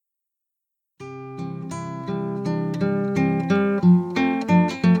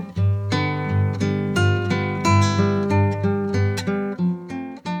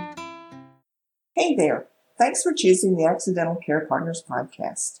Hey there. Thanks for choosing the Accidental Care Partners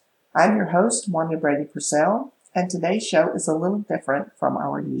podcast. I'm your host, Wanda Brady Purcell, and today's show is a little different from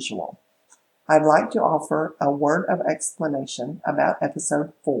our usual. I'd like to offer a word of explanation about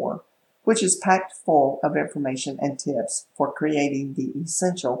episode 4, which is packed full of information and tips for creating the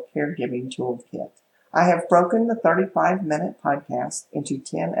essential caregiving toolkit. I have broken the 35-minute podcast into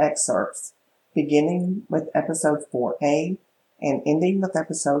 10 excerpts, beginning with episode 4A and ending with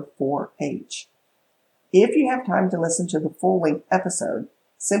episode 4H. If you have time to listen to the full-length episode,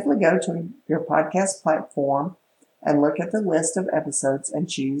 simply go to your podcast platform and look at the list of episodes and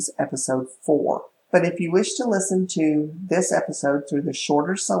choose episode 4. But if you wish to listen to this episode through the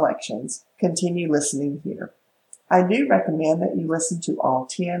shorter selections, continue listening here. I do recommend that you listen to all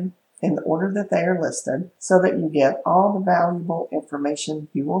 10 in the order that they are listed so that you get all the valuable information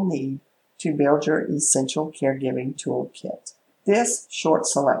you will need to build your essential caregiving toolkit. This short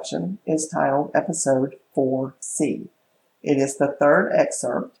selection is titled Episode 4C. It is the third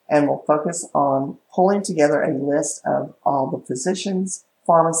excerpt and will focus on pulling together a list of all the physicians,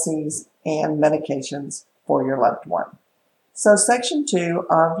 pharmacies, and medications for your loved one. So Section 2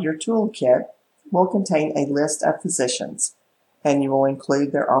 of your toolkit will contain a list of physicians, and you will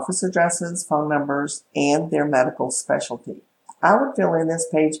include their office addresses, phone numbers, and their medical specialty. I would fill in this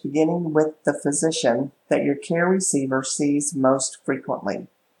page beginning with the physician that your care receiver sees most frequently.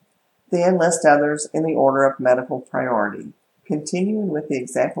 Then list others in the order of medical priority. Continuing with the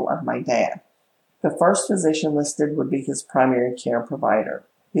example of my dad. The first physician listed would be his primary care provider,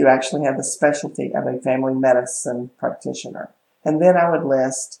 who actually had the specialty of a family medicine practitioner. And then I would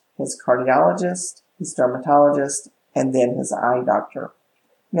list his cardiologist, his dermatologist, and then his eye doctor.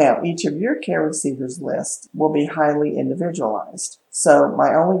 Now, each of your care receivers list will be highly individualized. So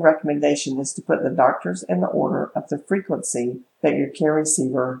my only recommendation is to put the doctors in the order of the frequency that your care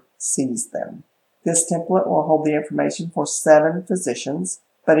receiver sees them. This template will hold the information for 7 physicians,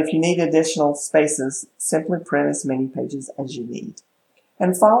 but if you need additional spaces, simply print as many pages as you need.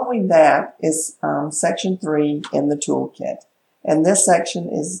 And following that is Section 3 in the toolkit. And this section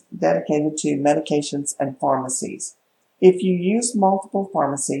is dedicated to medications and pharmacies. If you use multiple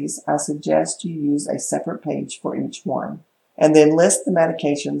pharmacies, I suggest you use a separate page for each one, and then list the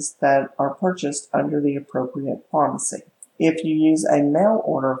medications that are purchased under the appropriate pharmacy. If you use a mail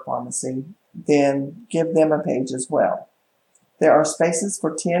order pharmacy, then give them a page as well. There are spaces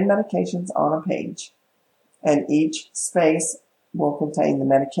for 10 medications on a page, and each space will contain the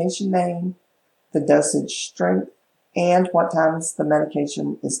medication name, the dosage strength, and what times the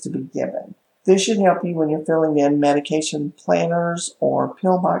medication is to be given. This should help you when you're filling in medication planners or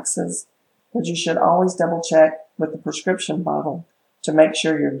pill boxes, but you should always double check with the prescription bottle to make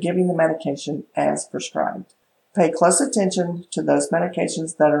sure you're giving the medication as prescribed. Pay close attention to those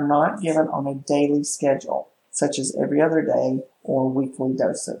medications that are not given on a daily schedule, such as every other day or weekly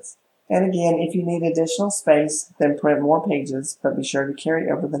doses. And again, if you need additional space, then print more pages, but be sure to carry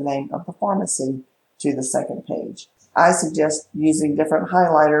over the name of the pharmacy to the second page. I suggest using different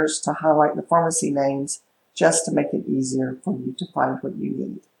highlighters to highlight the pharmacy names just to make it easier for you to find what you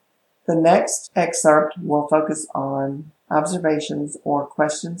need. The next excerpt will focus on observations or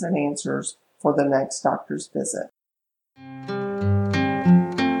questions and answers for the next doctor's visit.